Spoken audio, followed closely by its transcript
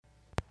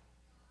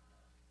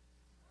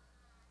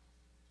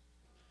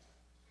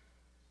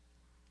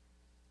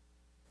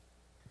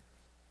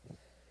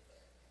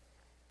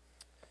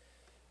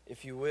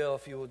If you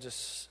will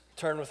just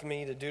turn with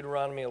me to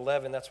Deuteronomy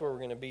 11. That's where we're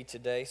going to be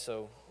today,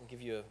 so I'll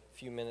give you a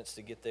few minutes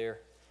to get there.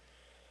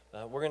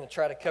 We're going to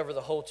try to cover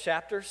the whole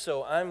chapter, so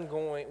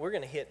we're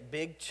going to hit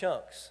big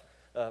chunks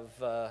of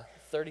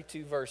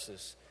 32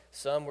 verses.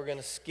 Some we're going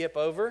to skip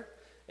over,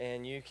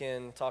 and you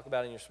can talk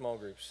about in your small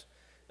groups.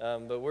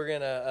 But we're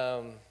going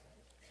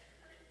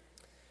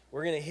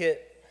to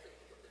hit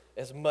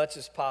as much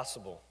as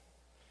possible.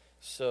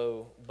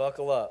 So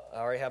buckle up. I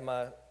already have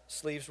my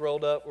sleeves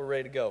rolled up. We're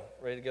ready to go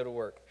to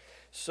work.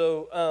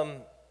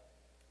 So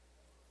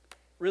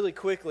really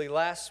quickly,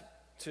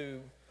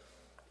 to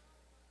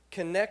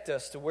connect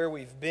us to where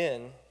we've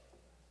been,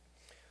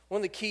 one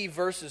of the key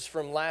verses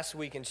from last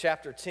week in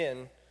chapter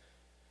 10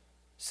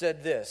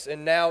 said this,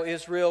 "And now,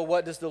 Israel,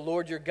 what does the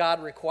Lord your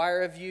God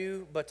require of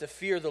you but to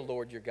fear the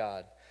Lord your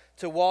God,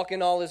 to walk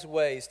in all his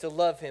ways, to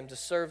love him, to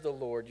serve the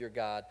Lord your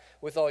God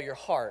with all your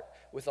heart,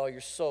 with all your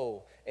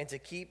soul, and to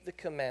keep the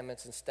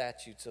commandments and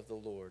statutes of the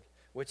Lord,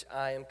 which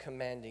I am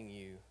commanding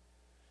you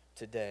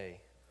today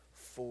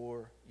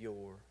for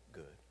your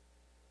good."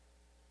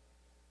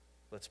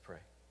 Let's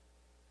pray.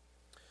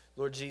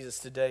 Lord Jesus,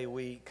 today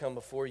we come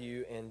before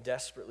you and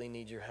desperately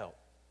need your help.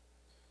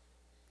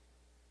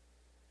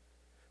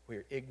 We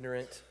are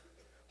ignorant,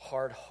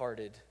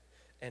 hard-hearted,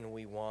 and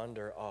we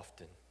wander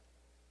often.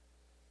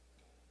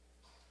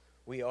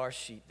 We are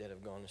sheep that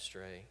have gone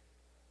astray,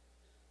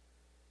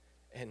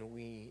 and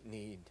we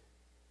need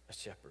a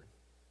shepherd.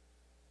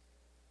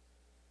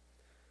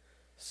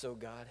 So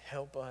God,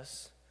 help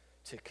us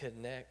to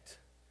connect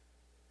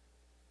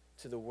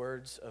to the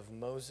words of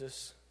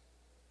Moses,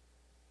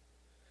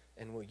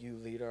 and will you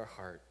lead our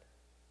heart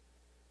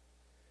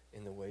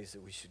in the ways that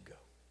we should go?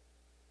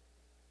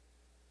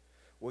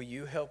 Will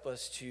you help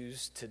us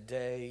choose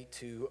today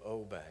to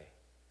obey?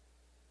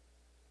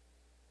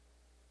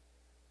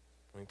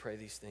 We pray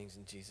these things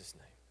in Jesus'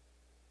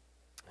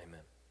 name.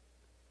 Amen.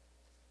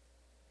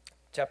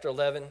 Chapter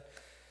 11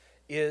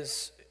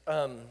 is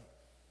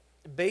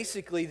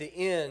basically the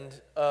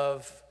end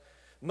of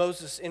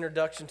Moses'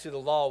 introduction to the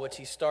law, which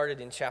he started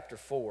in chapter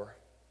 4.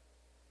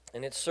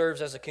 And it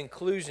serves as a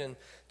conclusion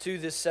to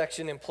this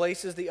section and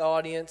places the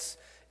audience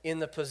in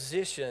the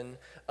position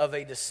of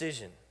a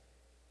decision.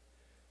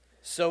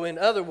 So in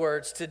other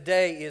words,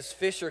 today is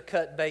fish or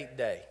cut bait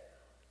day.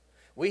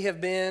 We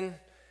have been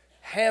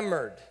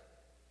hammered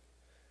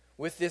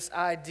with this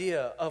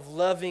idea of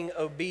loving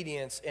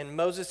obedience, and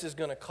Moses is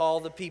going to call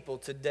the people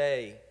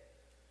today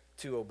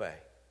to obey.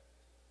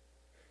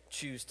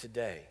 Choose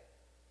today.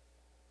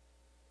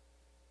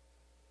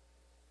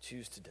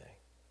 Choose today.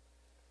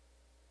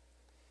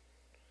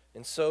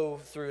 And so,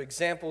 through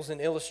examples and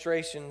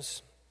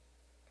illustrations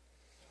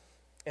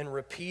and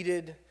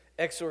repeated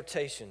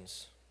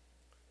exhortations,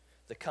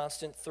 the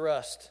constant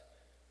thrust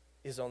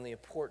is on the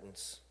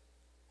importance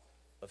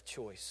of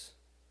choice.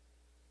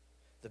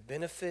 The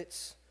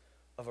benefits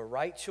of a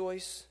right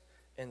choice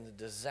and the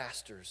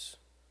disasters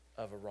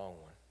of a wrong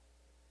one.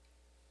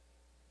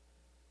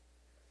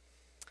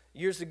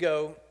 Years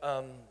ago,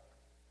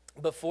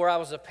 before I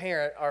was a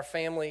parent, our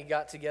family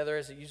got together,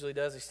 as it usually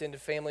does,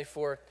 extended family,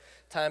 for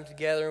time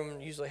together,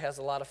 and usually has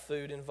a lot of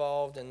food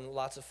involved and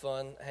lots of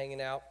fun hanging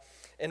out.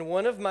 And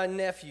one of my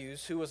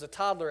nephews, who was a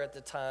toddler at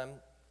the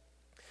time,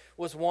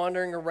 was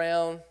wandering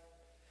around,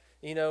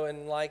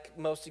 and like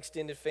most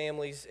extended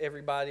families,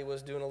 everybody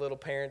was doing a little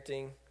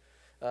parenting.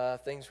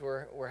 Things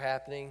were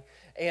happening.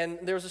 And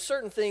there was a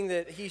certain thing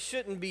that he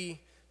shouldn't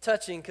be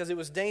touching because it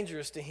was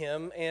dangerous to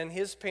him, and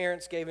his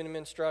parents gave him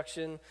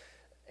instruction.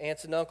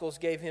 Aunts and uncles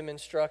gave him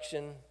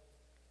instruction.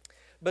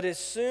 But as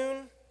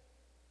soon,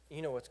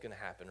 you know what's going to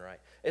happen, right?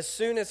 As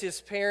soon as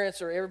his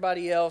parents or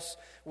everybody else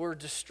were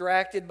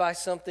distracted by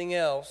something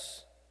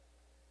else,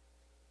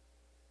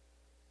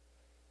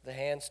 the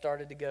hand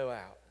started to go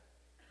out.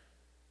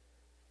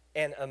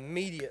 And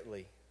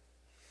immediately,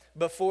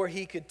 before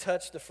he could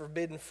touch the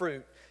forbidden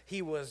fruit,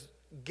 he was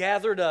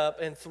gathered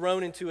up and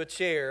thrown into a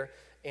chair,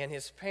 and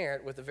his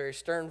parent, with a very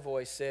stern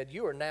voice, said,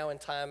 "You are now in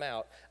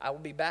timeout. I will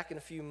be back in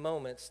a few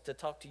moments to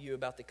talk to you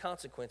about the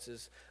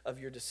consequences of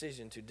your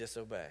decision to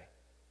disobey."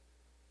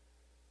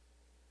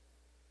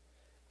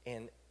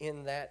 And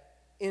in that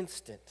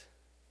instant,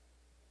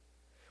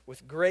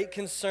 with great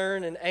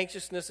concern and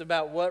anxiousness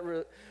about what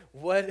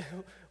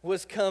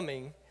was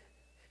coming,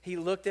 he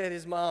looked at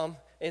his mom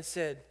and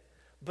said,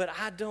 "But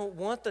I don't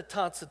want the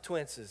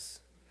consequences."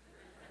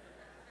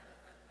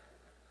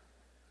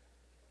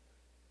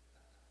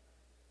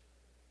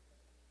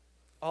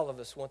 All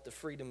of us want the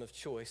freedom of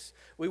choice.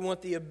 We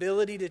want the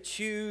ability to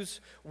choose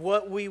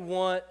what we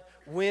want,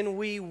 when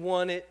we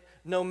want it,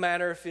 no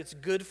matter if it's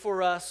good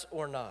for us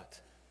or not.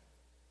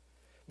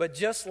 But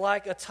just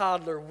like a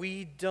toddler,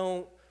 we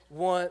don't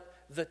want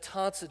the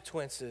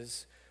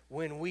consequences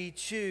when we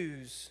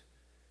choose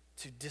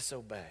to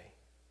disobey.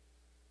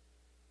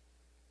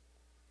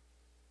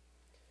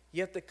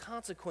 Yet the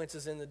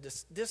consequences and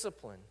the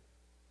discipline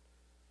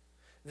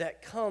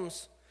that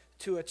comes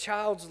to a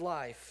child's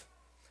life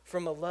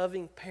from a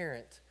loving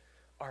parent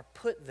are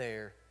put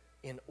there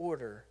in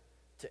order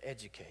to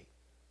educate.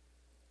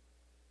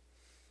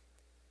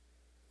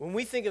 When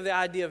we think of the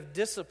idea of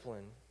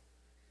discipline,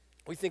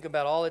 we think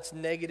about all its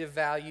negative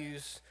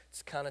values,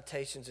 its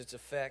connotations, its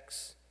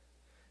effects.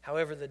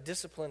 However, the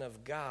discipline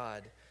of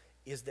God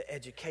is the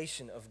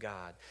education of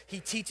God. He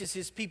teaches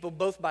his people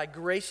both by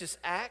gracious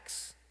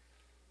acts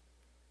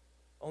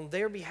on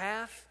their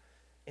behalf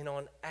and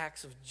on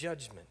acts of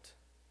judgment.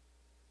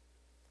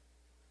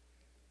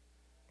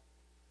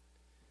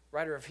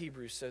 Writer of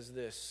Hebrews says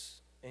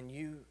this, and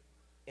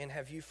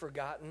have you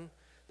forgotten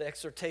the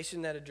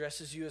exhortation that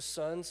addresses you as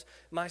sons?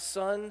 My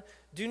son,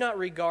 do not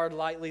regard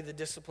lightly the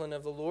discipline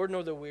of the Lord,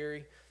 nor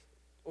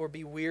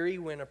be weary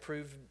when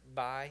approved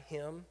by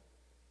him.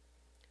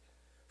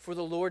 For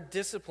the Lord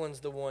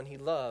disciplines the one he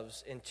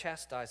loves and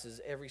chastises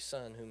every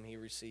son whom he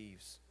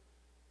receives.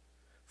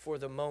 For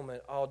the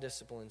moment, all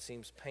discipline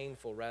seems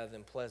painful rather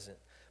than pleasant,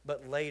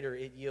 but later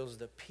it yields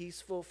the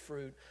peaceful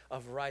fruit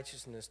of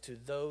righteousness to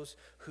those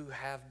who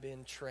have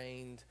been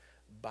trained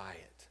by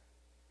it.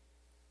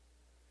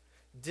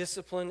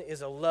 Discipline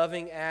is a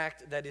loving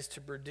act that is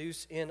to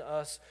produce in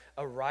us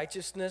a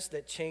righteousness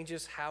that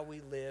changes how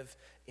we live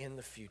in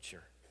the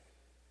future.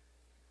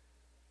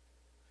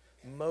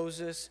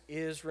 Moses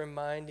is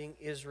reminding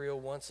Israel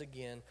once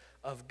again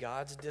of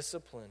God's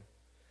discipline,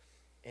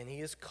 and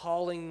he is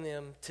calling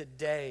them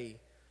today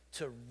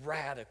to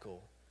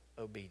radical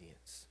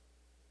obedience.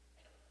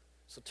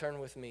 So turn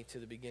with me to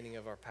the beginning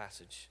of our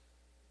passage.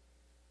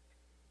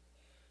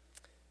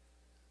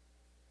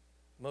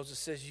 Moses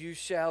says, you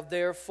shall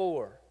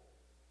therefore,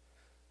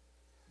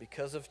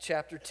 because of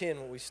chapter 10,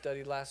 what we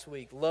studied last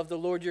week, love the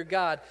Lord your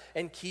God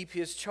and keep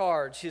his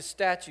charge, his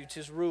statutes,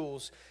 his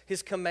rules,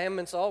 his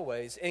commandments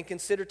always. And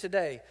consider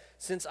today,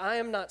 since I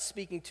am not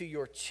speaking to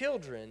your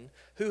children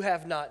who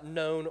have not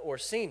known or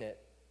seen it,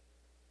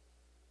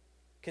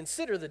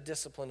 consider the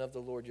discipline of the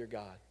Lord your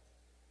God,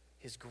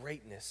 his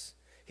greatness,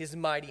 his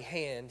mighty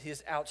hand,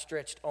 his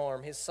outstretched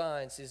arm, his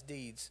signs, his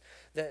deeds,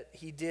 that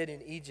he did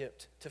in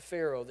Egypt to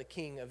Pharaoh, the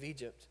king of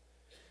Egypt,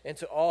 and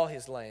to all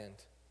his land.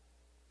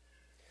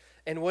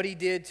 And what he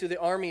did to the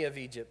army of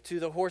Egypt, to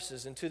the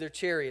horses and to their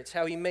chariots,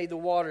 how he made the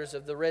waters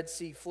of the Red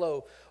Sea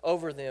flow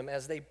over them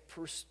as they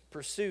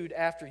pursued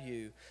after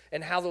you,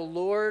 and how the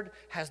Lord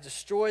has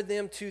destroyed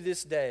them to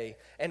this day,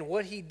 and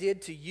what he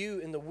did to you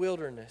in the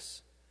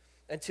wilderness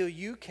until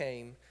you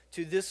came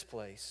to this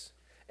place,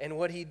 and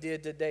what he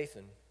did to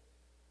Dathan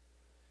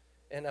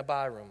and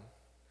Abiram,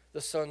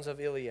 the sons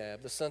of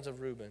Eliab, the sons of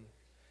Reuben.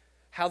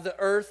 How the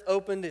earth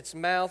opened its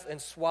mouth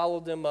and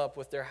swallowed them up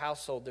with their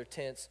household, their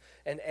tents,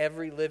 and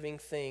every living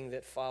thing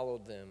that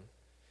followed them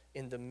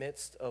in the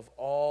midst of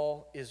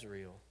all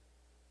Israel.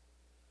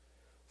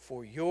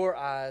 For your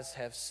eyes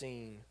have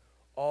seen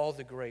all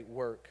the great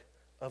work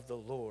of the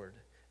Lord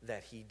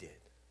that he did.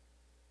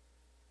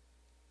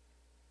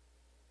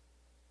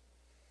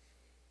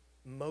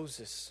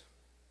 Moses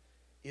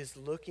is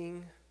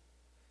looking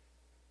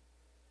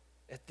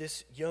at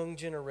this young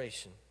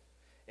generation,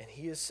 and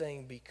he is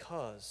saying,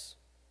 because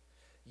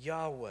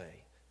Yahweh,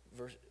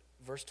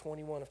 verse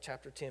 21 of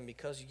chapter 10,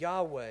 because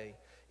Yahweh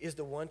is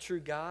the one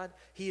true God,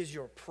 he is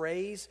your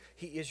praise,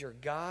 he is your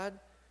God,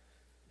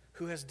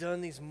 who has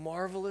done these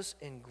marvelous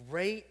and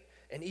great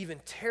and even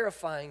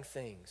terrifying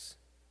things.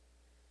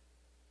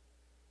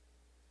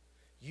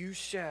 You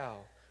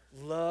shall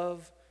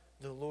love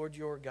the Lord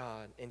your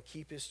God and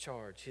keep his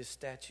charge, his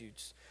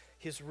statutes,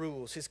 his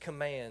rules, his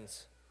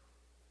commands,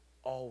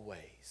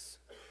 always.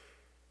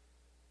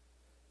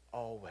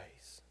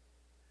 Always.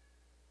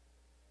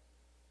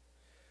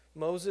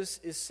 Moses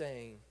is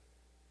saying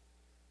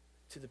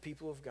to the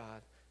people of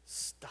God,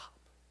 stop.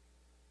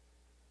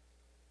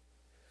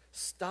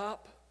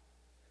 Stop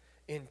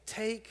and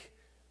take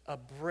a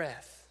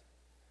breath.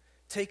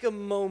 Take a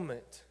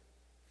moment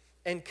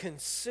and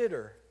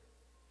consider.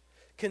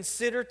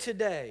 Consider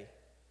today.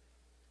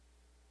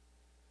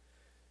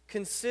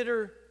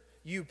 Consider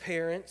you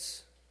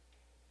parents.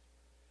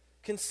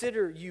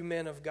 Consider you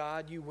men of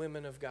God, you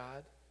women of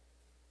God.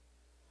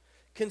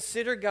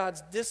 Consider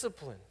God's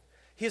discipline,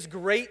 his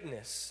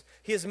greatness,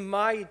 his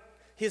might,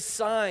 his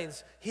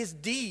signs, his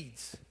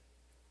deeds.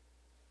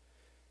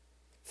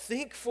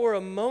 Think for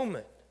a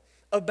moment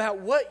about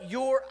what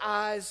your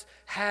eyes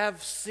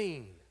have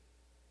seen.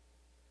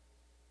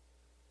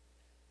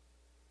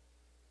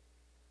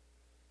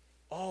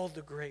 All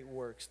the great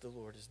works the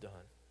Lord has done.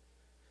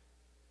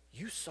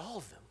 You saw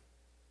them.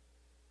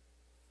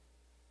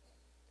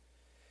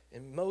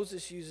 And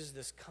Moses uses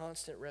this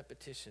constant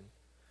repetition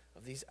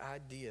of these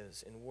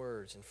ideas and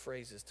words and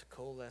phrases to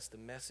coalesce the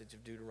message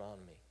of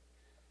Deuteronomy.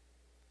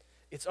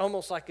 It's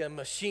almost like a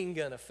machine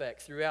gun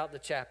effect throughout the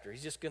chapter.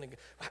 He's just going to go,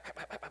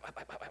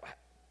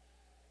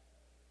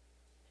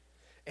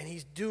 and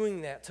he's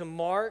doing that to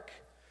mark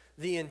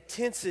the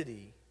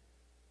intensity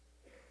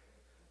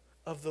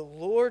of the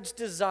Lord's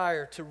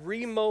desire to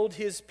remold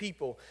his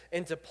people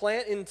and to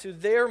plant into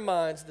their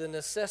minds the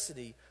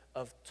necessity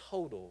of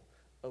total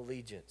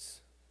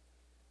allegiance.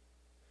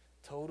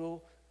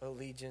 Total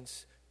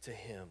allegiance to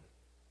him.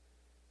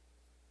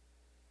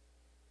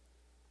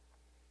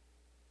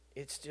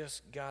 It's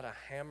just got a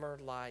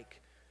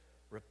hammer-like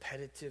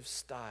repetitive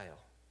style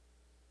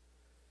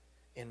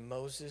And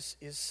Moses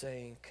is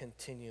saying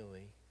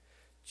continually,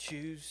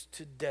 choose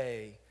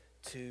today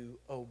to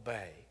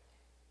obey.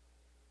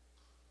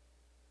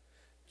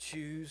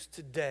 Choose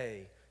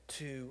today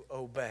to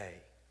obey.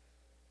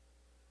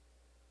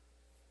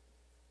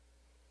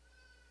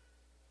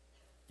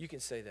 You can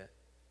say that.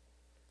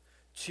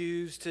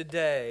 Choose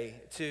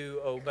today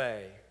to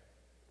obey.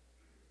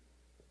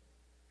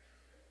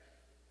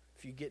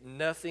 If you get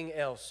nothing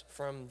else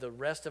from the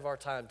rest of our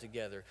time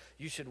together,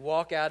 you should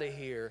walk out of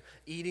here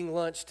eating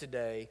lunch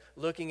today,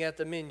 looking at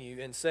the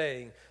menu and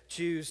saying,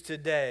 choose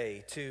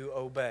today to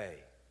obey.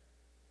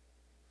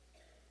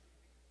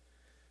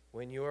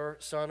 When your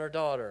son or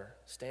daughter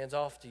stands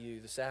off to you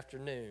this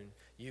afternoon,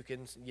 you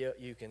can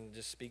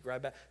just speak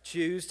right back.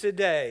 Choose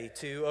today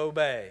to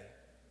obey.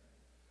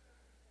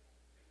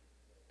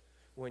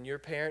 When your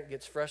parent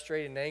gets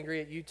frustrated and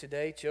angry at you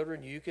today,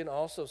 children, you can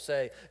also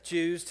say,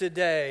 choose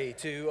today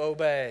to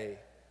obey.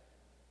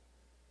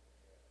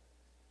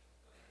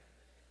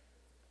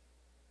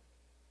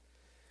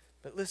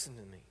 But listen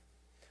to me.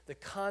 The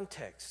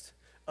context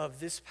of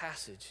this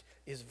passage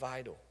is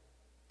vital.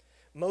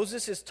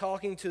 Moses is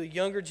talking to the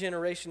younger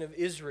generation of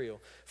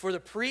Israel. For the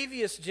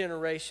previous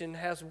generation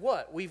has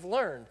what? We've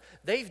learned.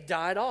 They've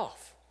died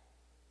off.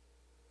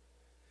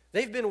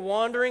 They've been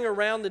wandering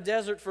around the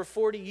desert for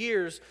 40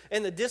 years,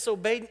 and the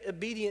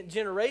disobedient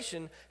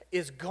generation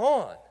is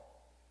gone.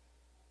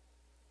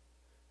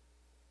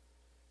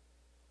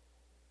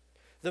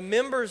 The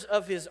members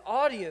of his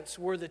audience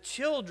were the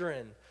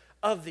children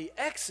of the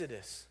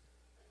Exodus.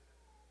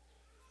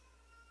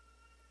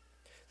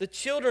 The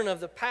children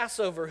of the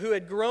Passover who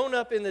had grown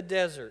up in the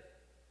desert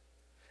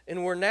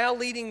and were now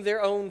leading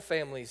their own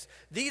families.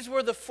 These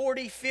were the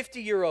 40,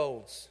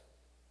 50-year-olds.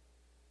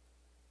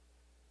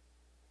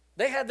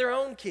 They had their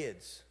own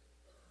kids,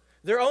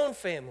 their own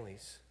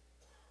families.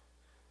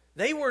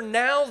 They were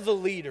now the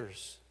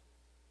leaders.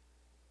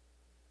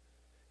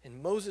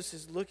 And Moses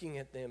is looking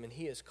at them and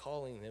he is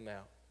calling them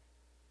out.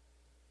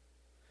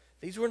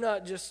 These were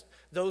not just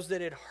those that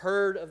had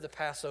heard of the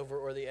Passover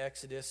or the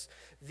Exodus.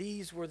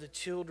 These were the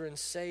children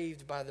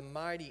saved by the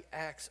mighty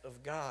acts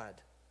of God.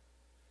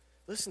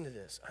 Listen to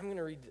this. I'm going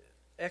to read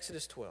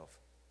Exodus 12.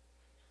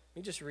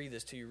 Let me just read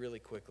this to you really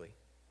quickly.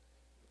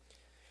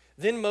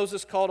 Then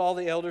Moses called all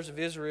the elders of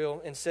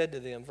Israel and said to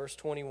them, verse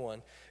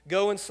 21,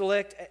 go and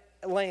select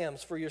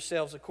lambs for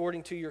yourselves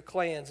according to your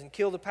clans and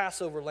kill the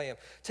Passover lamb.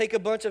 Take a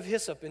bunch of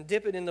hyssop and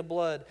dip it in the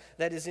blood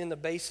that is in the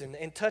basin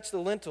and touch the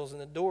lintels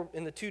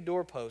in the two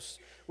doorposts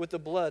with the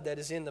blood that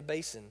is in the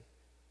basin.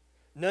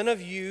 None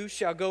of you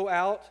shall go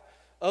out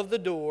of the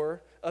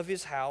door of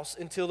his house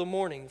until the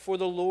morning, for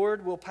the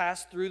Lord will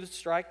pass through to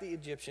strike the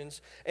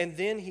Egyptians, and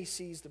then he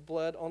sees the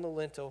blood on the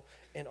lintel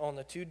and on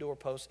the two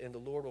doorposts, and the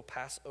Lord will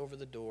pass over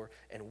the door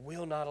and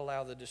will not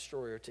allow the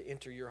destroyer to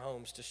enter your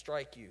homes to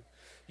strike you.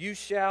 You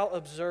shall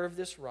observe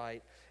this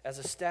rite as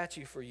a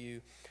statute for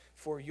you,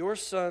 for your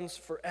sons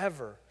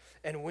forever.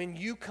 And when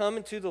you come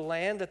into the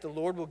land that the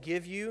Lord will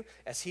give you,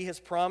 as he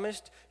has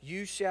promised,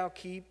 you shall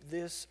keep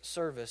this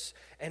service.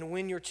 And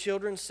when your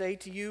children say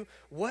to you,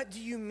 what do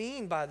you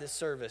mean by this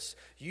service?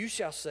 You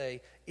shall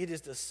say, it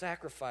is the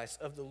sacrifice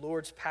of the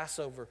Lord's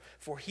Passover.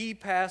 For he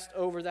passed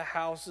over the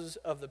houses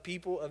of the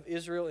people of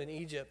Israel in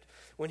Egypt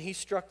when he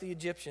struck the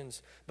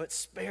Egyptians, but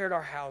spared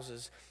our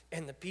houses.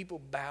 And the people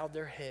bowed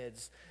their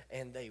heads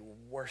and they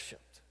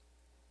worshiped.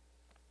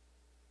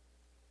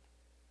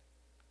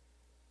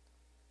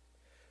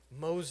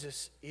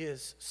 Moses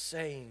is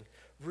saying,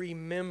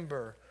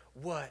 remember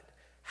what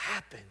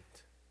happened.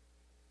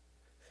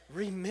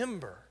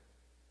 Remember.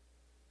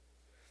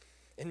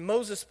 And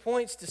Moses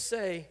points to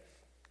say,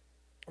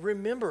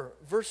 remember,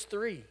 verse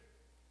 3.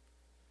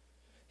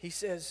 He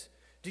says,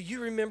 do you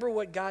remember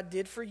what God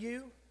did for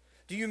you?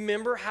 Do you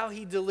remember how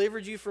he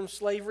delivered you from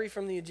slavery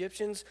from the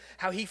Egyptians?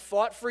 How he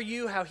fought for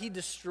you? How he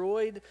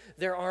destroyed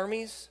their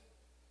armies?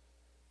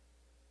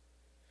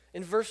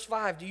 In verse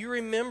 5, do you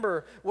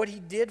remember what he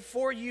did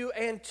for you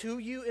and to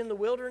you in the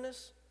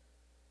wilderness?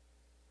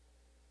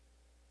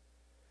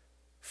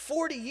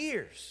 40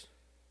 years.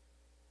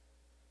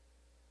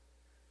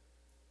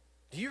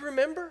 Do you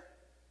remember?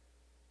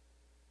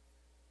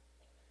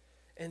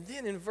 And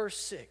then in verse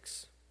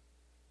 6,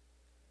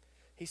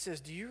 he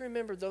says, do you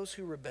remember those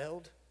who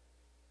rebelled?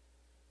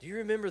 Do you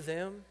remember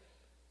them?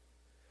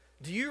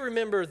 Do you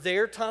remember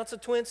their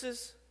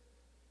consequences?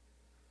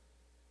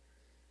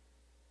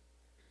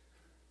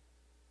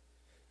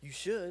 You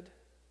should.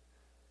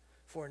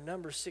 For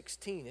number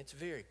 16, it's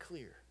very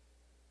clear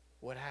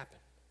what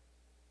happened.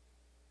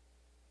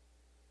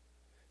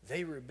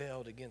 They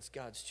rebelled against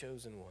God's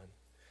chosen one.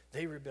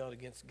 They rebelled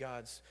against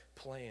God's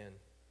plan.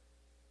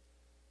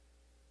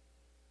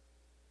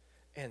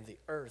 And the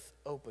earth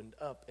opened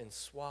up and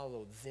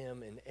swallowed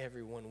them and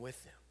everyone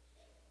with them.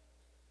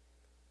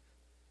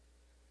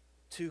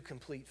 2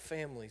 complete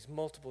families,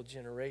 multiple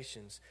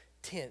generations,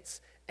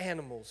 tents,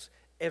 animals,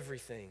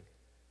 everything.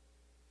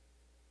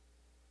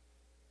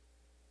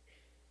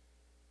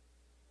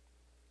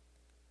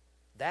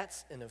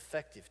 That's an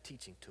effective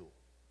teaching tool.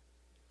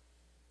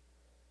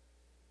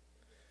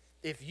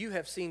 if you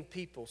have seen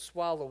people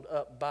swallowed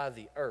up by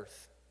the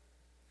earth,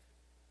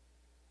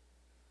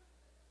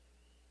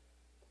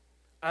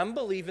 I'm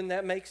believing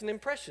that makes an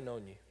impression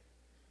on you.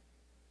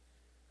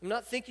 I'm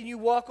not thinking you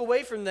walk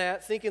away from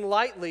that thinking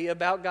lightly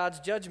about God's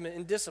judgment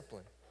and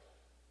discipline.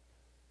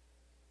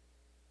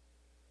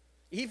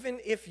 Even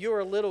if you're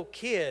a little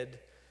kid,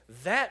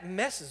 that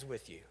messes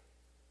with you.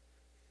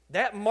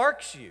 That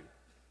marks you.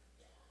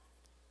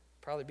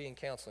 Probably be in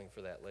counseling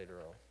for that later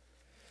on.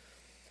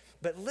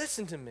 But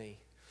listen to me.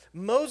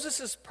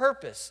 Moses'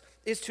 purpose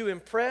is to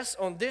impress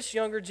on this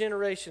younger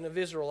generation of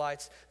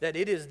Israelites that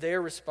it is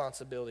their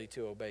responsibility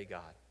to obey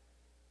God.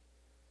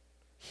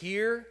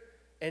 Here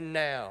and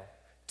now,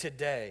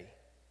 today.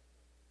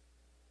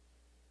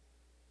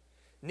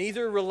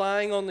 Neither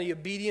relying on the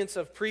obedience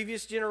of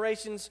previous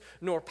generations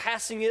nor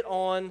passing it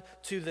on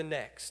to the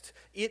next.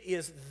 It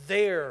is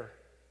their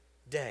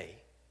day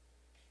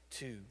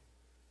to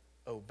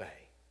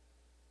obey.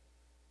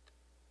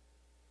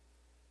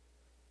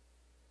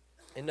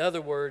 In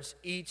other words,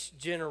 each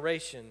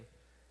generation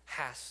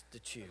has to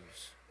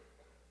choose.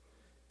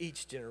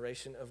 Each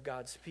generation of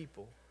God's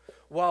people.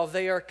 While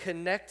they are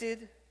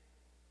connected,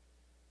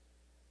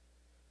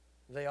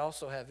 they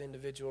also have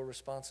individual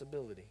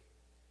responsibility.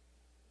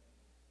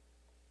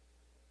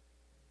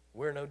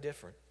 We're no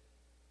different.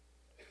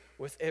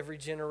 With every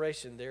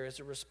generation, there is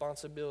a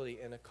responsibility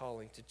and a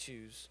calling to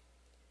choose.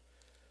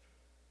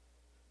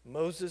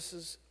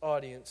 Moses'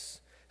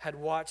 audience had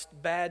watched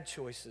bad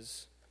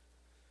choices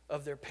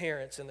of their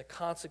parents and the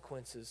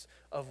consequences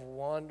of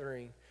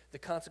wandering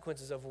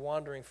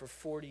for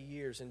 40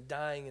 years and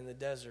dying in the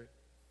desert,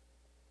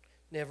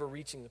 never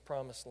reaching the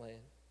promised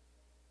land.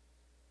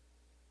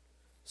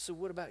 So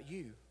what about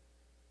you?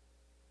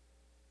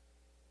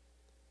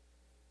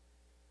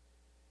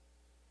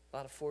 A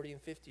lot of 40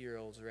 and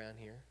 50-year-olds around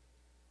here.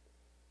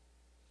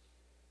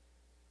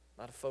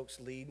 A lot of folks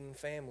leading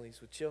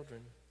families with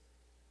children.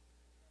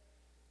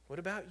 What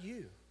about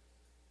you?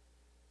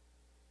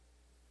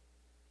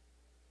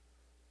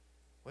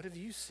 What have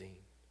you seen?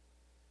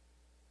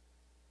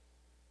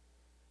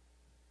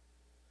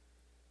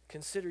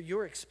 Consider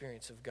your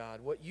experience of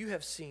God, what you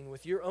have seen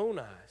with your own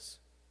eyes.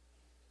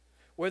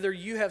 Whether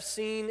you have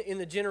seen in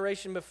the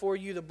generation before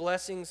you the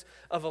blessings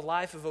of a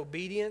life of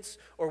obedience,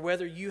 or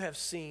whether you have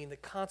seen the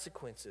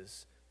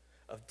consequences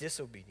of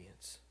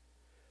disobedience.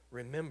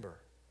 Remember,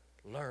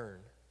 learn,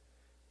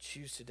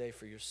 choose today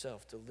for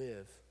yourself to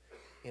live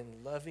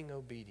in loving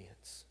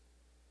obedience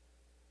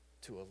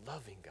to a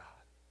loving God.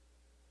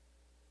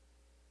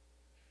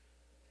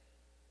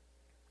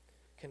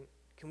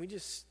 Can we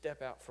just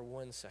step out for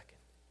 1 second?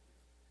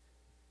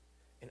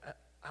 And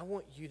I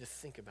want you to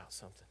think about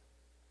something.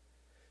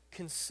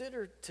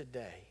 Consider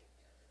today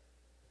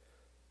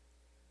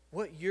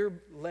what you're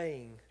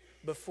laying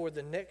before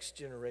the next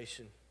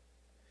generation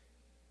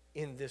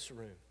in this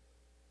room.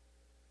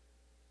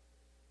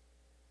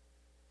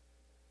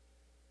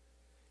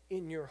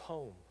 In your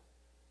home.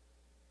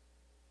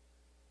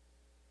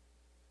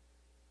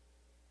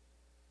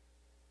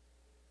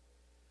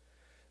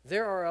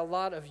 There are a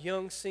lot of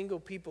young single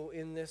people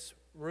in this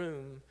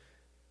room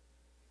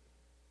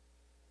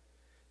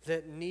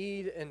that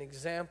need an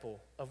example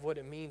of what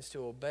it means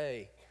to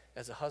obey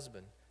as a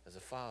husband, as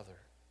a father,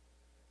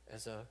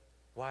 as a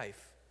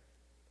wife,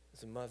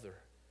 as a mother,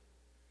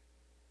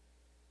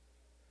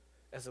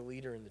 as a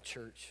leader in the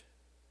church.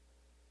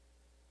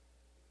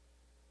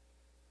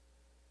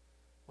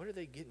 What are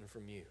they getting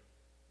from you?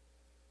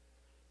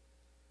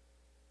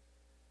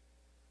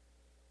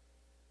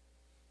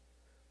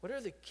 What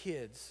are the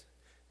kids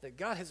that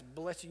God has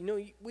blessed you? You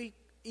know, we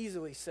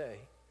easily say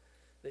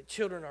that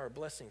children are a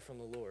blessing from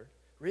the Lord.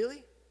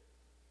 Really?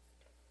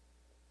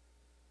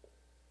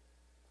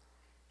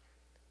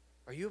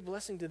 Are you a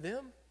blessing to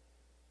them?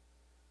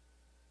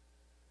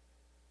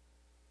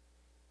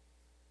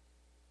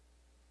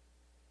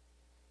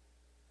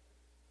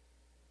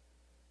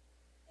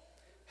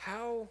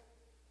 How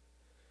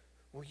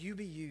will you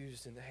be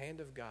used in the hand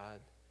of God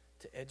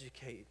to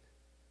educate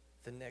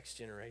the next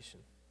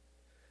generation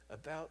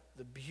about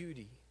the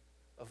beauty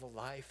of a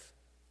life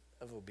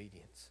of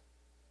obedience?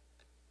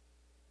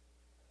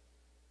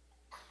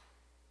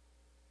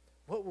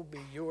 What will be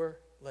your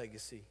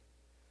legacy?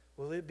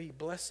 Will it be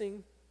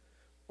blessing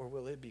or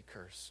will it be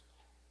curse?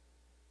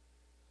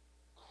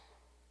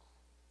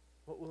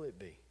 What will it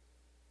be?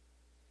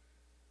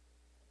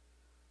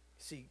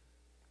 See,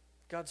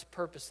 God's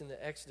purpose in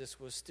the Exodus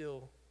was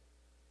still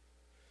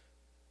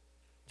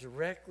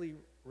directly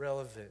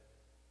relevant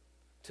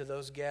to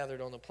those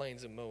gathered on the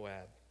plains of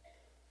Moab.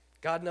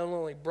 God not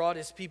only brought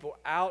his people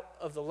out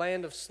of the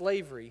land of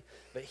slavery,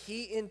 but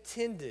he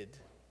intended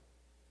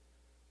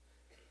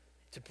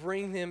to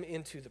bring them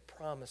into the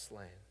promised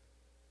land,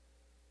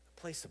 a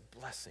place of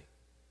blessing.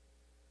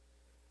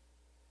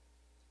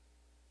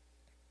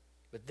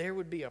 But there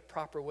would be a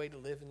proper way to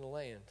live in the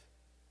land.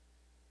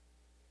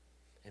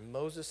 And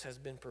Moses has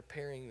been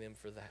preparing them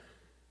for that.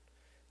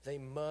 They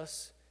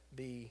must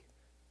be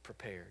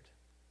prepared.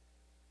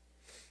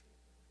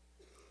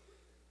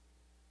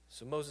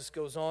 So Moses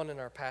goes on in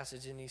our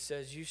passage and he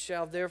says, "You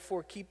shall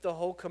therefore keep the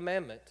whole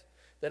commandment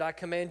that I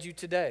command you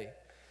today,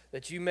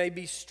 that you may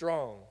be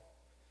strong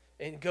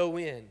and go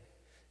in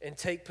and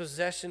take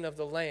possession of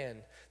the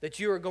land that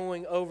you are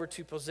going over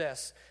to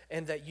possess,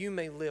 and that you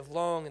may live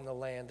long in the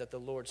land that the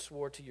Lord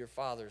swore to your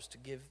fathers to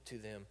give to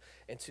them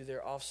and to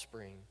their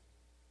offspring,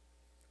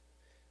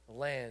 a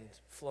land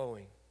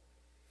flowing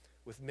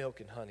with milk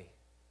and honey.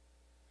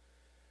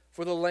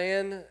 For the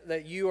land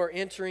that you are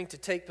entering to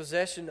take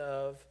possession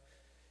of,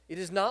 it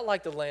is not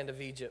like the land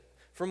of Egypt,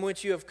 from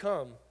which you have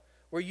come,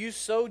 where you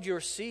sowed your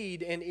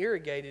seed and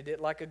irrigated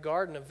it like a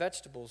garden of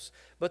vegetables.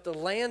 But the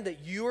land that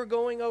you are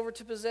going over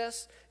to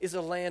possess is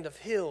a land of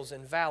hills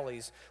and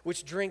valleys,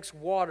 which drinks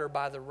water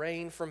by the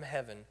rain from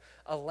heaven,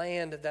 a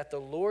land that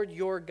the Lord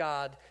your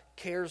God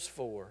cares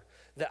for.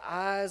 The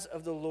eyes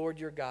of the Lord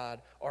your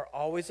God are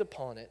always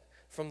upon it,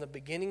 from the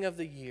beginning of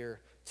the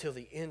year till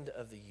the end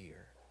of the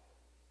year."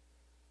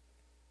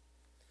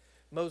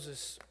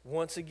 Moses,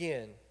 once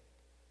again,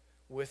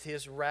 with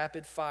his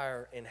rapid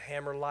fire and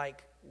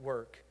hammer-like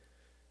work,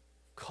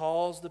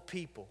 calls the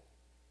people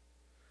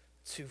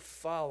to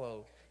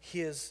follow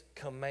his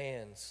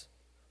commands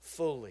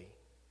fully.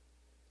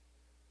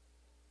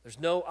 There's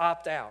no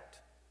opt-out.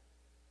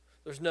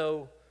 There's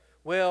no,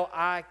 well,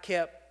 I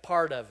kept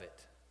part of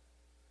it.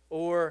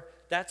 Or,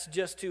 that's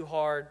just too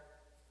hard,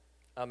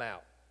 I'm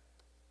out.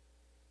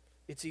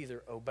 It's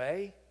either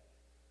obey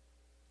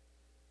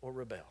or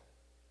rebel.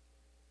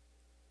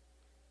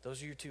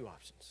 Those are your two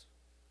options.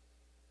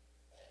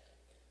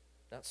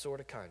 Not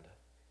sorta, kinda.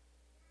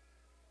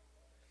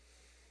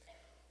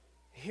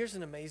 Here's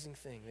an amazing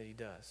thing that he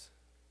does.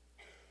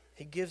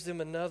 He gives them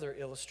another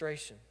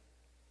illustration.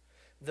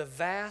 The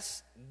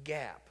vast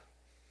gap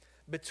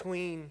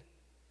between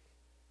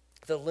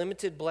the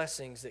limited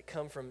blessings that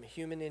come from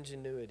human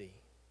ingenuity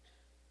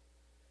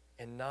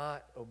and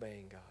not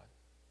obeying God,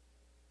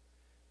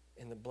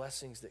 and the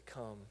blessings that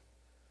come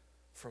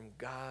from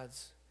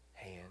God's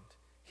hand,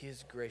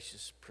 his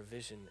gracious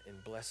provision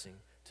and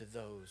blessing to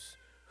those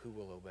who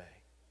will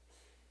obey.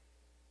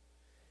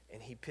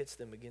 And he pits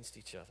them against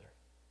each other.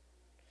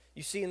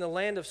 You see, in the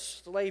land of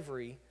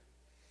slavery,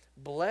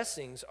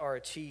 blessings are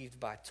achieved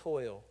by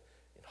toil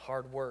and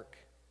hard work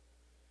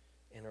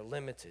and are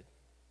limited.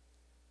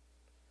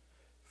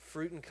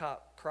 Fruit and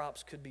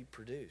crops could be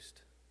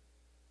produced.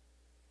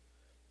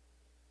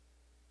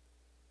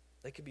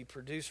 They could be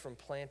produced from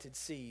planted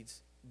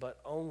seeds, but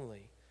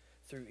only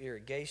through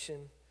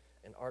irrigation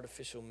and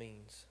artificial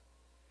means.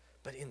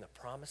 But in the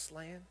promised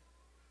land,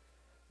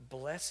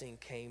 blessing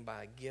came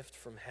by a gift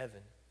from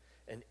heaven,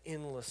 an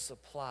endless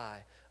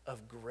supply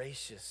of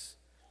gracious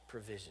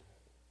provision.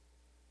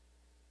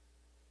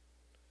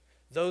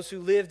 Those who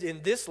lived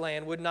in this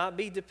land would not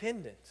be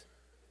dependent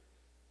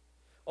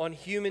on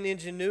human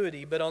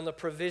ingenuity, but on the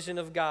provision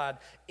of God,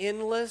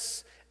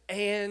 endless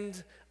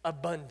and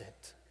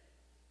abundant.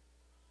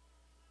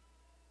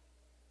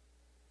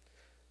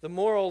 The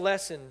moral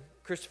lesson,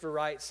 Christopher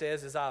Wright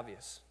says, is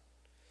obvious.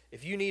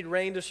 If you need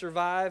rain to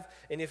survive,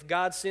 and if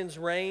God sends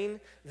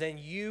rain, then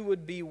you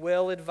would be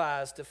well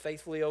advised to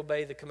faithfully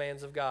obey the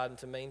commands of God and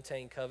to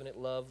maintain covenant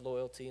love,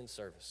 loyalty, and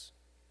service.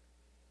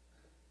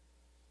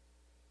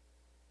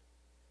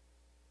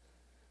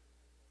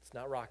 It's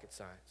not rocket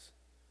science.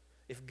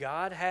 If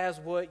God has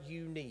what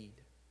you need,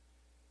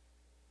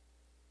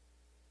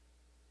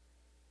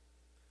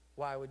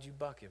 why would you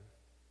buck him?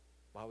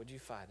 Why would you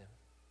fight him?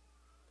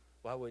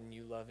 Why wouldn't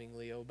you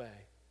lovingly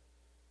obey?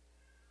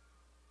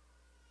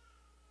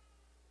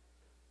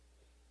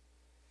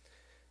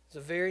 It's a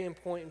very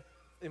important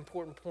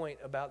point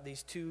about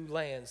these two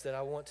lands that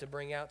I want to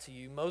bring out to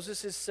you.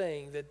 Moses is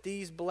saying that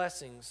these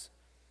blessings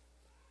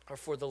are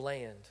for the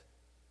land.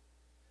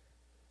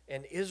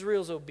 And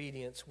Israel's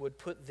obedience would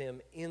put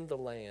them in the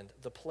land,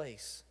 the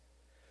place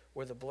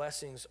where the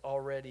blessings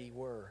already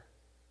were.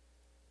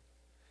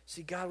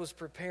 See, God was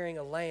preparing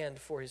a land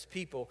for his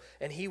people,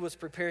 and he was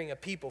preparing a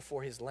people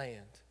for his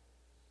land.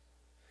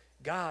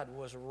 God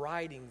was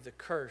righting the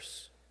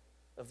curse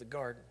of the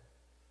garden.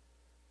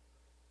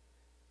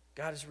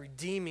 God is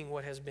redeeming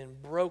what has been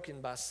broken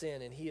by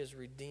sin, and he is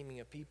redeeming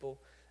a people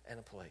and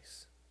a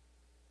place.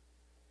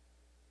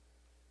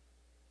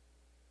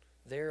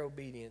 Their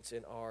obedience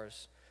and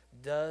ours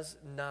does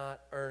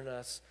not earn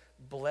us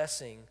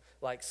blessing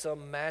like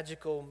some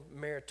magical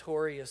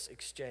meritorious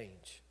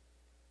exchange.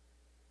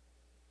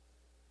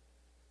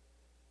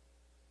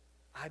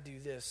 I do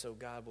this so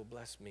God will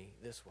bless me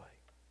this way.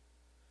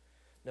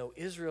 No,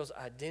 Israel's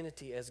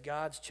identity as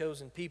God's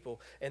chosen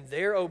people and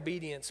their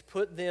obedience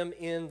put them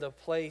in the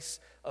place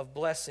of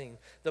blessing.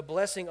 The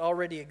blessing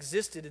already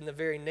existed in the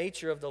very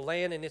nature of the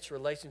land and its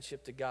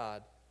relationship to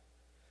God.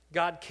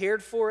 God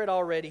cared for it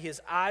already. His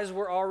eyes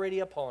were already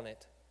upon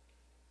it.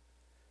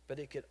 But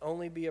it could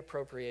only be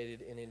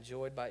appropriated and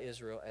enjoyed by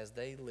Israel as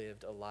they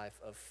lived a life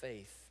of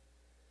faith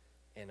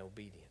and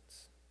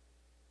obedience.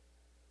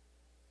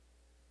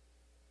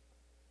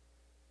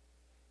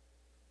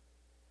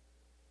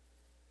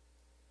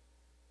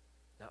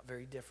 Not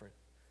very different.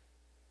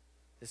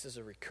 This is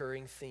a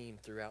recurring theme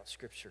throughout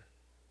Scripture.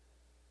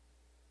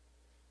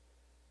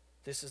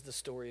 This is the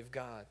story of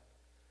God.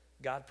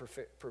 God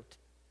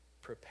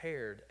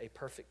prepared a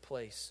perfect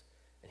place,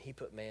 and he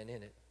put man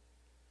in it.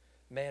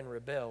 Man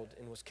rebelled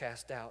and was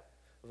cast out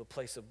of a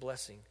place of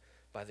blessing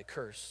by the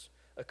curse,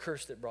 a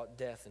curse that brought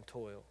death and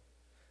toil.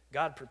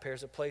 God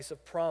prepares a place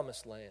of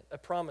promised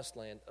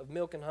land of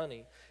milk and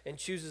honey, and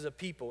chooses a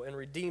people and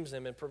redeems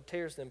them and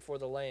prepares them for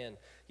the land,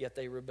 yet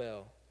they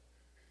rebel.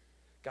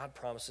 God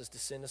promises to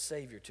send a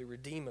Savior to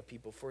redeem a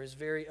people for his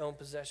very own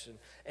possession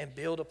and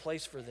build a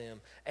place for them.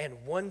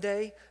 And one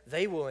day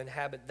they will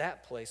inhabit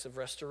that place of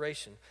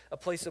restoration, a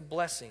place of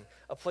blessing,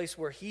 a place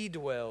where he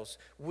dwells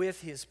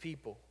with his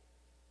people.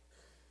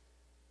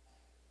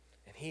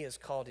 And he has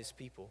called his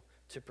people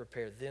to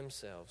prepare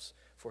themselves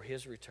for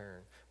his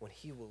return when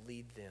he will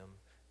lead them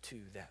to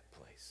that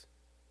place.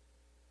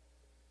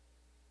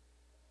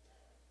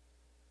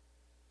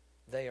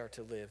 They are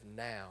to live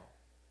now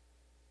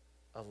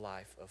a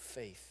life of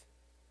faith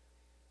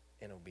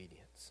and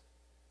obedience.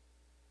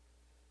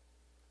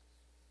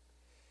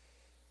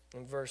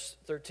 In verse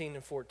 13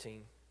 and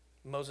 14,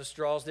 Moses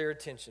draws their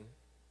attention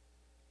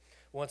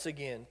once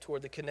again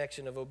toward the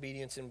connection of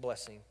obedience and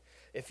blessing.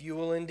 If you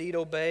will indeed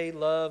obey,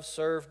 love,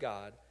 serve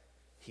God,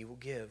 he will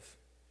give.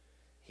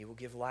 He will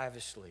give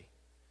lavishly.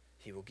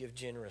 He will give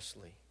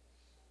generously.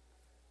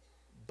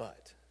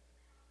 But,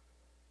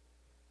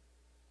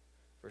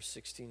 verse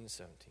 16 and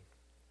 17,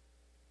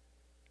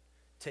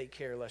 take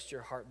care lest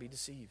your heart be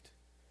deceived,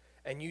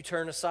 and you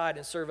turn aside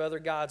and serve other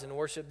gods and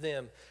worship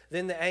them.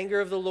 Then the anger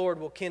of the Lord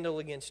will kindle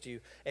against you,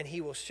 and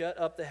he will shut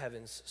up the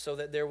heavens so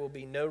that there will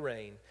be no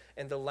rain,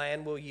 and the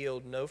land will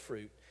yield no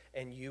fruit,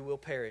 and you will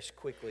perish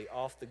quickly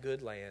off the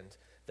good land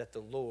that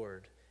the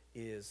Lord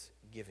is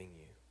giving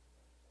you.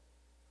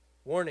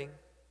 Warning.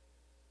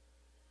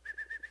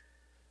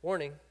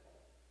 Warning.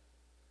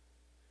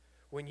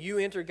 When you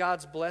enter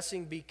God's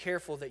blessing, be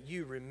careful that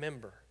you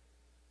remember,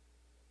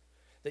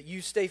 that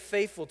you stay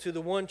faithful to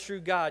the one true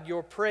God,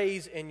 your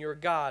praise and your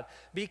God.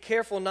 Be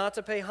careful not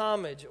to pay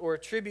homage or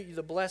attribute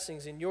the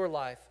blessings in your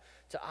life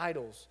to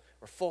idols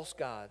or false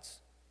gods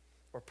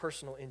or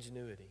personal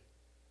ingenuity.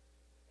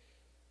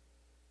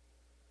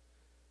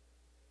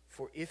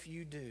 For if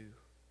you do,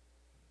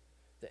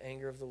 the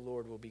anger of the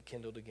Lord will be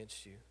kindled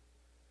against you.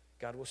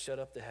 God will shut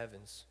up the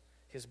heavens,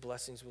 his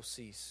blessings will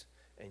cease,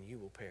 and you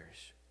will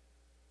perish.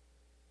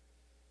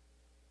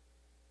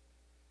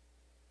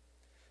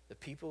 The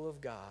people of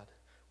God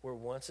were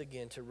once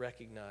again to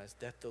recognize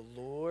that the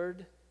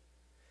Lord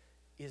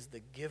is the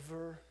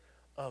giver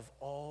of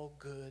all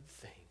good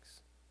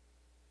things,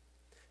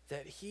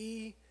 that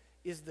he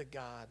is the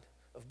God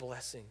of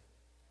blessing,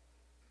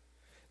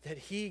 that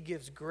he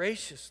gives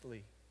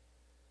graciously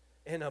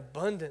and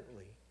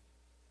abundantly.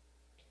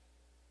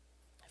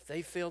 If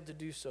they failed to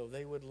do so,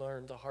 they would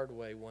learn the hard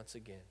way once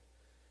again,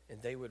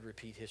 and they would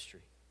repeat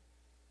history.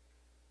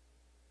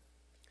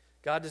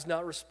 God does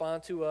not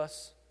respond to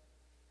us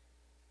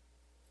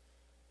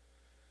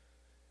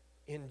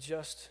in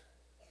just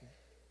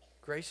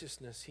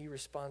graciousness. He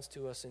responds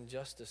to us in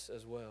justice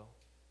as well.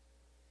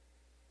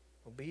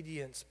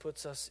 Obedience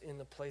puts us in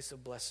the place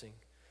of blessing,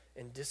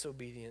 and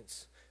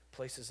disobedience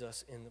places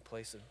us in the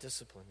place of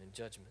discipline and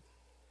judgment.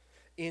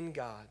 In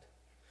God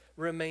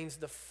remains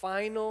the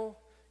final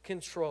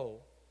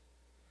control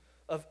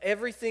of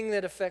everything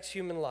that affects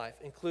human life,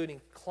 including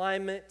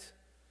climate,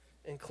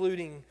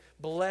 including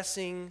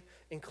blessing,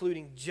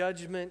 including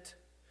judgment.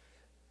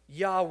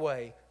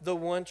 Yahweh, the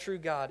one true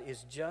God,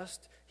 is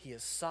just, he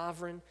is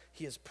sovereign,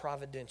 he is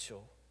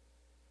providential.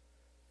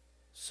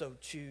 So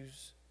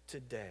choose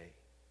today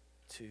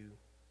to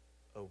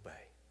obey.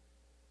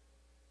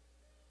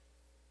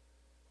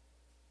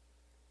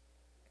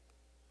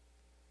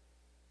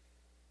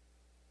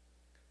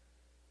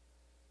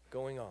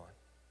 Going on,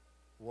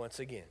 once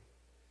again,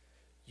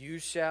 you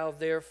shall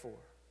therefore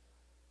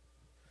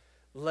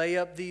lay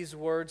up these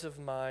words of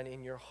mine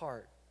in your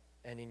heart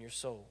and in your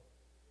soul.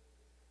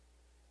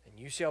 And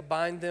you shall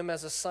bind them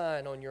as a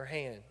sign on your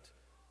hand,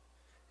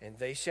 and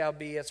they shall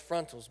be as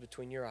frontals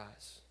between your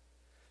eyes.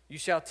 You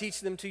shall teach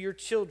them to your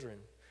children,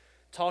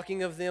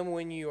 talking of them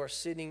when you are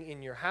sitting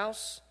in your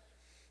house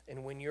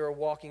and when you are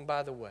walking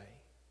by the way,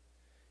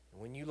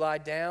 and when you lie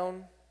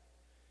down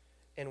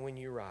and when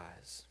you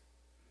rise.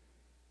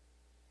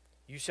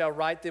 You shall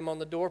write them on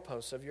the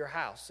doorposts of your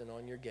house and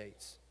on your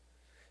gates,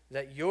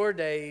 that your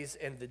days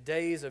and the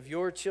days of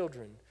your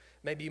children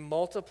may be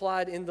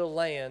multiplied in the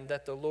land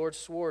that the Lord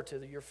swore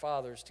to your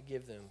fathers to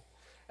give them,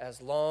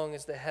 as long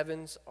as the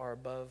heavens are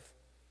above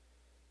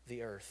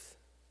the earth.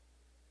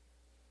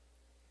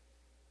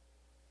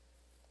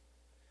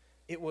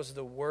 It was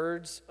the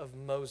words of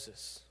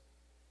Moses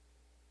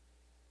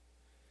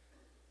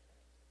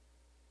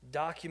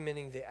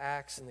documenting the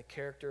acts and the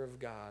character of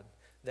God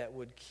that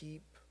would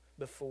keep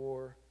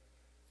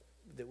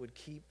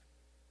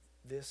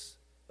this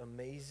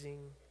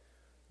amazing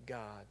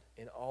God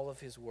in all of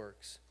his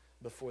works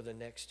before the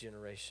next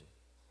generation.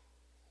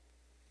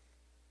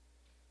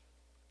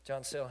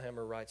 John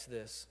Sailhammer writes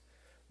this: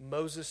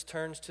 Moses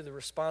turns to the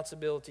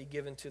responsibility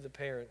given to the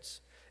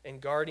parents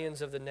and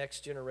guardians of the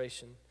next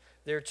generation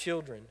their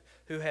children,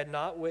 who had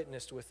not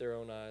witnessed with their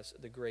own eyes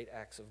the great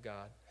acts of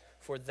God.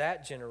 For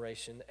that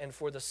generation and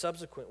for the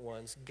subsequent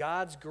ones,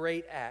 God's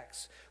great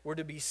acts were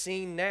to be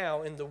seen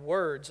now in the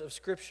words of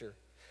Scripture.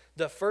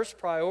 The first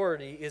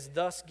priority is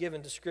thus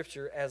given to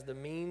Scripture as the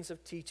means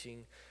of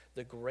teaching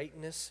the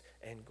greatness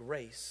and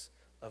grace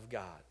of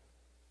God.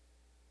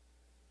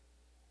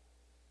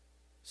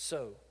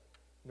 So,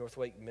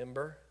 Northwake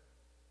member,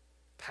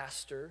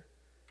 pastor,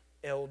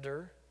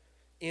 elder,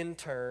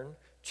 intern,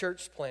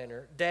 church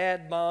planner,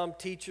 dad, mom,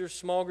 teacher,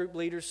 small group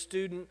leader,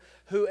 student,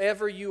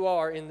 whoever you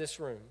are in this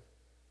room,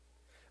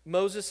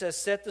 Moses has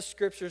set the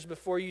Scriptures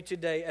before you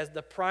today as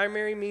the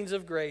primary means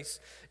of grace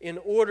in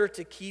order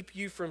to keep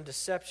you from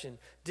deception,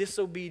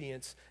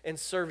 disobedience, and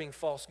serving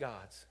false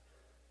gods.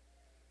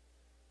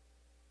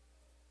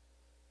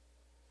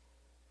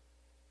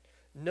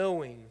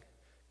 Knowing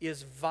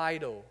is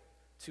vital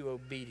to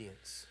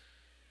obedience.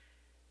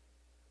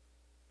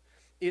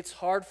 It's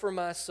hard for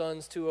my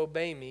sons to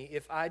obey me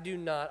if I do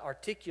not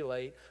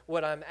articulate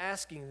what I'm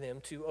asking them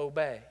to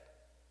obey.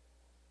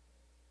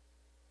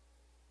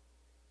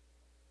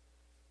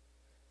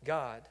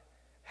 God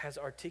has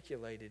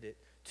articulated it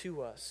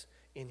to us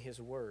in His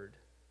Word.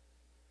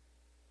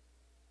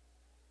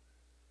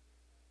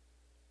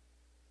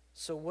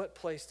 So what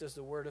place does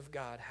the Word of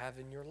God have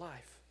in your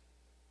life?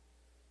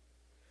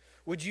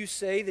 Would you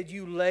say that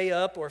you lay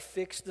up or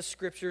fix the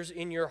Scriptures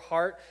in your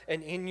heart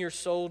and in your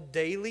soul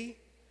daily?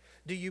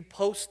 Do you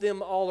post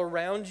them all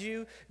around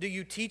you? Do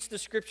you teach the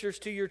Scriptures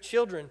to your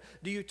children?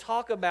 Do you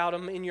talk about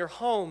them in your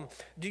home?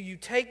 Do you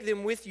take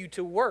them with you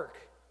to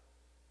work?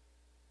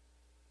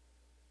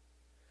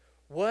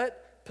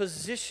 What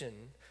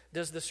position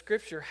does the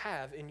Scripture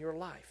have in your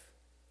life?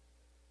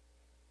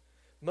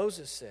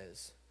 Moses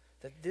says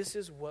that this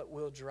is what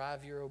will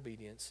drive your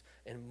obedience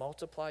and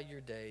multiply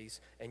your days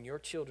and your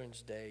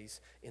children's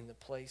days in the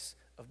place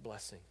of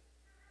blessing.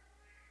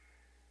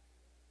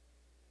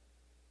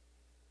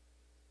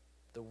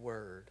 The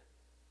Word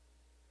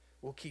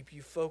will keep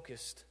you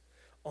focused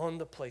on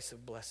the place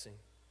of blessing,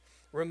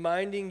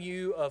 reminding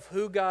you of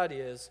who God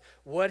is,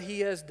 what He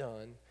has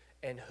done,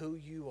 and who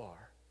you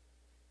are,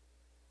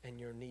 and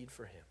your need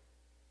for Him.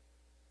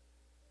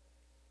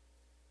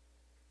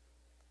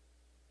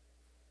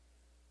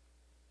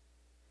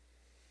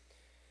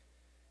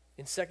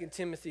 In 2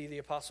 Timothy, the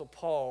Apostle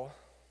Paul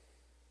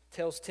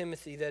tells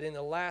Timothy that in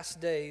the last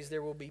days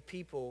there will be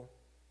people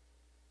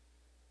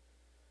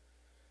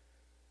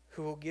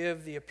who will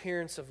give the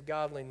appearance of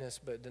godliness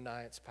but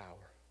deny its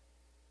power.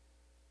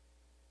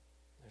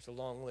 There's a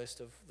long list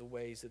of the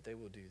ways that they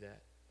will do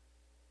that.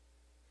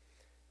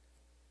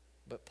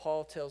 But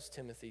Paul tells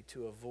Timothy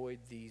to avoid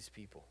these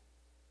people.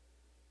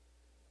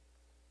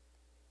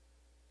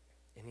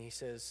 And he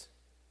says,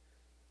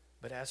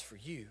 but as for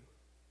you,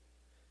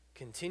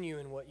 continue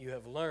in what you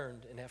have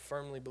learned and have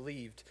firmly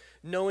believed,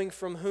 knowing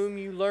from whom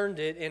you learned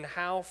it and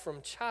how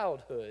from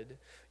childhood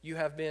you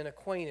have been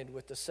acquainted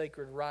with the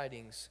sacred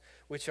writings,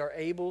 which are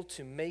able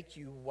to make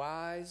you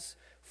wise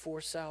for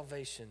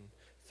salvation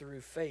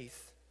through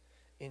faith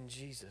in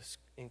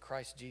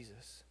Christ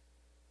Jesus.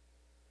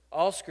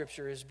 All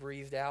Scripture is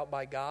breathed out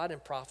by God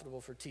and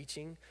profitable for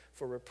teaching,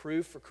 for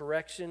reproof, for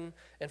correction,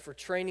 and for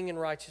training in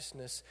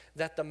righteousness,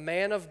 that the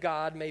man of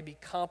God may be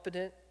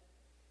competent,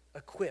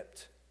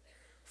 equipped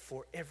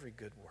for every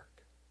good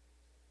work.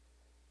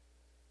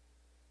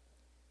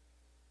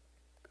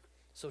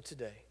 So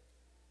today,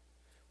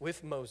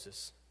 with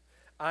Moses,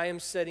 I am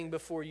setting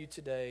before you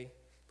today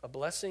a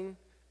blessing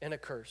and a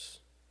curse.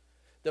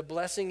 The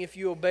blessing if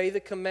you obey the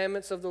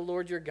commandments of the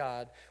Lord your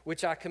God,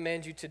 which I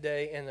command you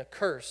today, and the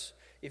curse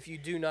if you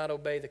do not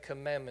obey the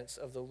commandments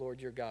of the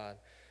Lord your God,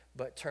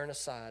 but turn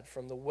aside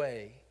from the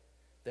way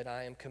that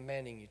I am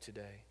commanding you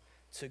today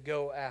to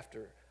go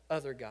after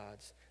other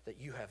gods that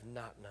you have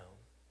not known.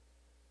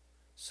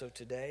 So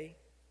today,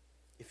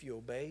 if you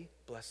obey,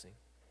 blessing.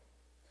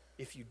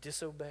 If you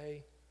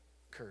disobey,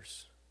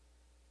 curse.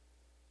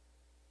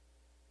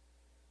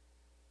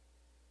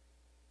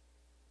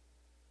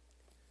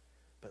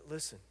 But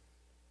listen,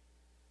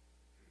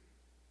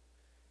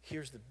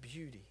 here's the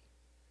beauty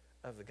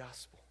of the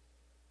gospel.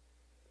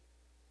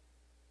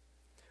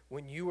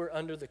 When you were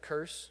under the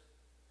curse,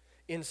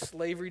 in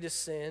slavery to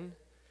sin,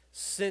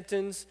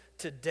 sentenced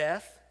to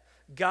death,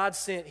 God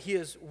sent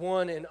His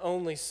one and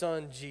only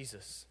Son,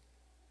 Jesus,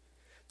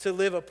 to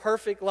live a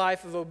perfect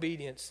life of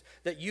obedience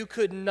that you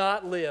could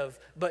not live,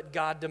 but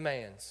God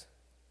demands.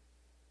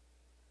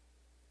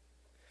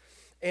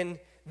 And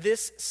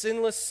this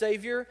sinless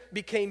Savior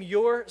became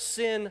your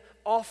sin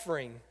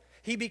offering.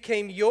 He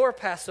became your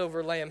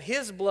Passover lamb.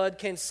 His blood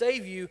can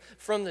save you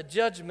from the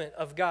judgment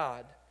of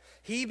God.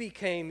 He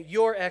became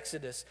your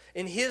exodus.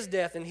 In His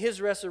death and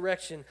His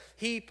resurrection,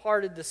 He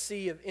parted the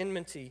sea of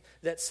enmity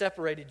that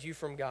separated you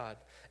from God.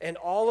 And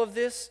all of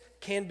this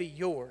can be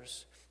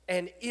yours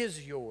and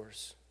is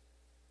yours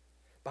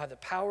by the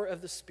power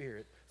of the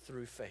Spirit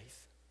through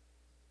faith.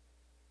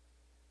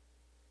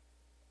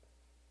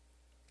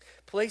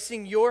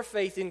 Placing your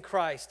faith in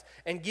Christ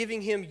and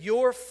giving Him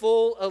your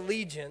full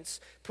allegiance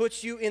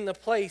puts you in the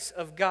place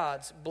of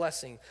God's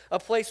blessing, a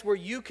place where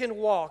you can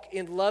walk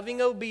in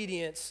loving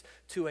obedience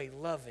to a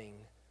loving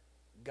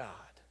God.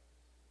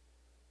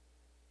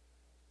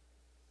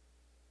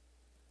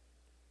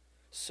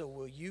 So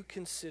will you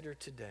consider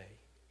today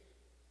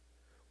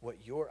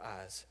what your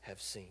eyes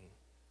have seen?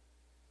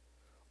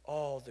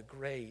 All the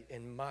great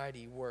and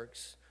mighty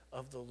works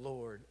of the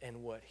Lord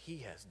and what He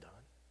has done.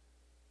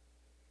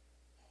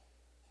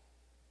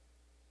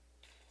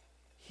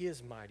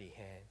 His mighty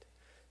hand,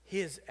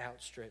 His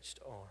outstretched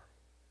arm,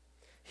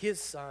 His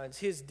signs,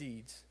 His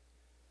deeds,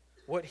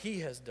 what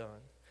He has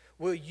done.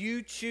 Will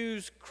you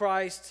choose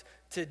Christ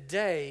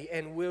today,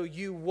 and will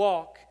you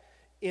walk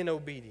in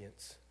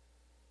obedience?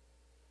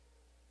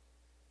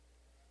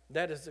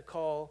 That is the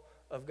call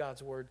of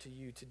God's word to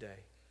you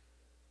today.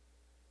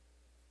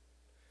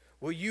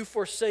 Will you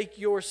forsake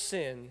your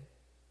sin,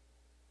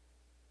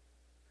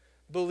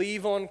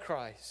 believe on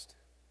Christ,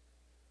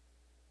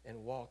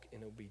 and walk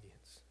in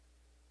obedience?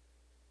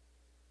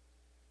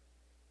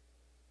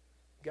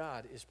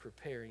 God is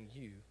preparing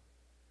you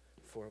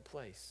for a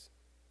place.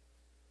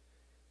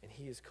 And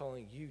He is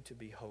calling you to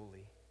be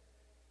holy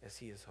as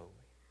He is holy.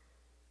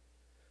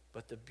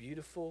 But the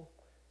beautiful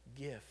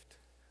gift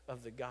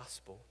of the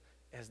gospel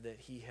is that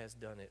He has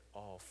done it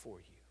all for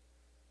you.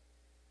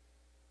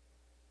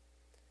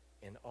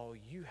 And all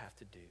you have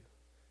to do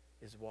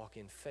is walk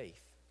in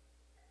faith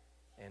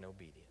and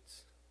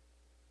obedience.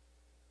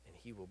 And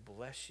He will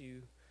bless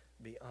you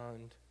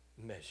beyond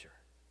measure,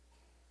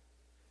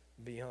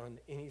 beyond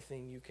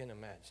anything you can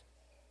imagine.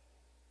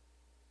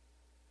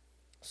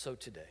 So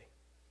today,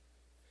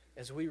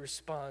 as we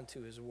respond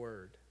to His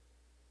word,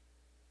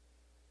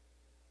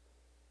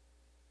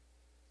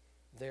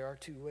 there are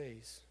two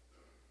ways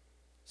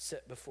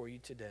set before you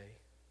today.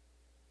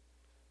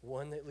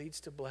 One that leads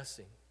to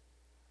blessing,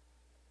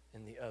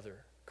 and the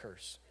other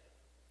curse.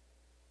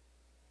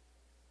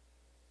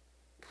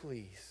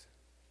 Please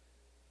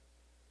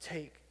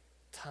take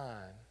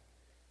time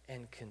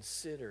and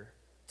consider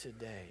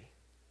today.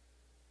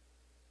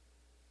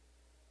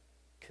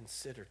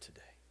 Consider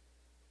today.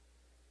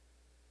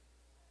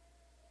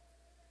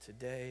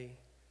 Today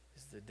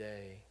is the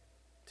day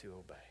to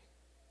obey.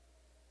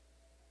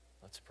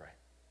 Let's pray.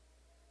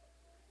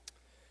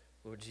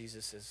 Lord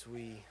Jesus, as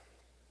we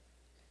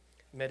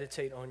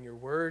meditate on your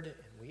word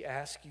and we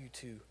ask you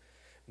to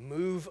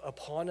move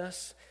upon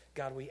us,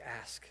 God, we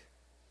ask,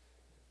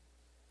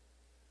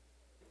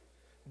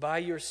 by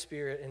your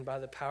Spirit and by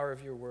the power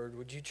of your word,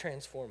 would you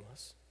transform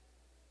us?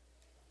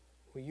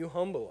 Will you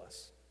humble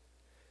us?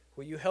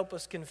 Will you help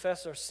us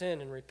confess our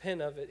sin and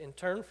repent of it and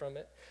turn from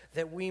it,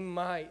 that we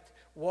might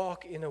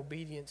walk in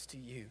obedience to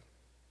you?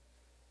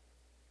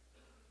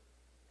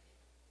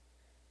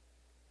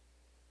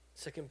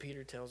 2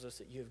 Peter tells us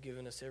that you have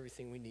given us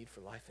everything we need for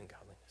life and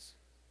godliness.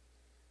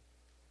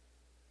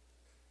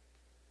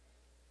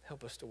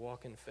 Help us to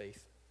walk in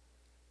faith.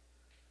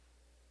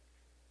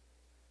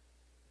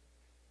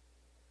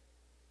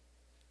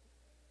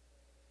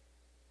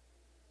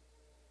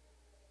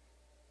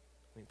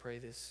 We pray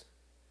this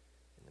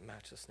in the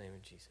matchless name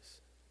of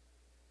Jesus.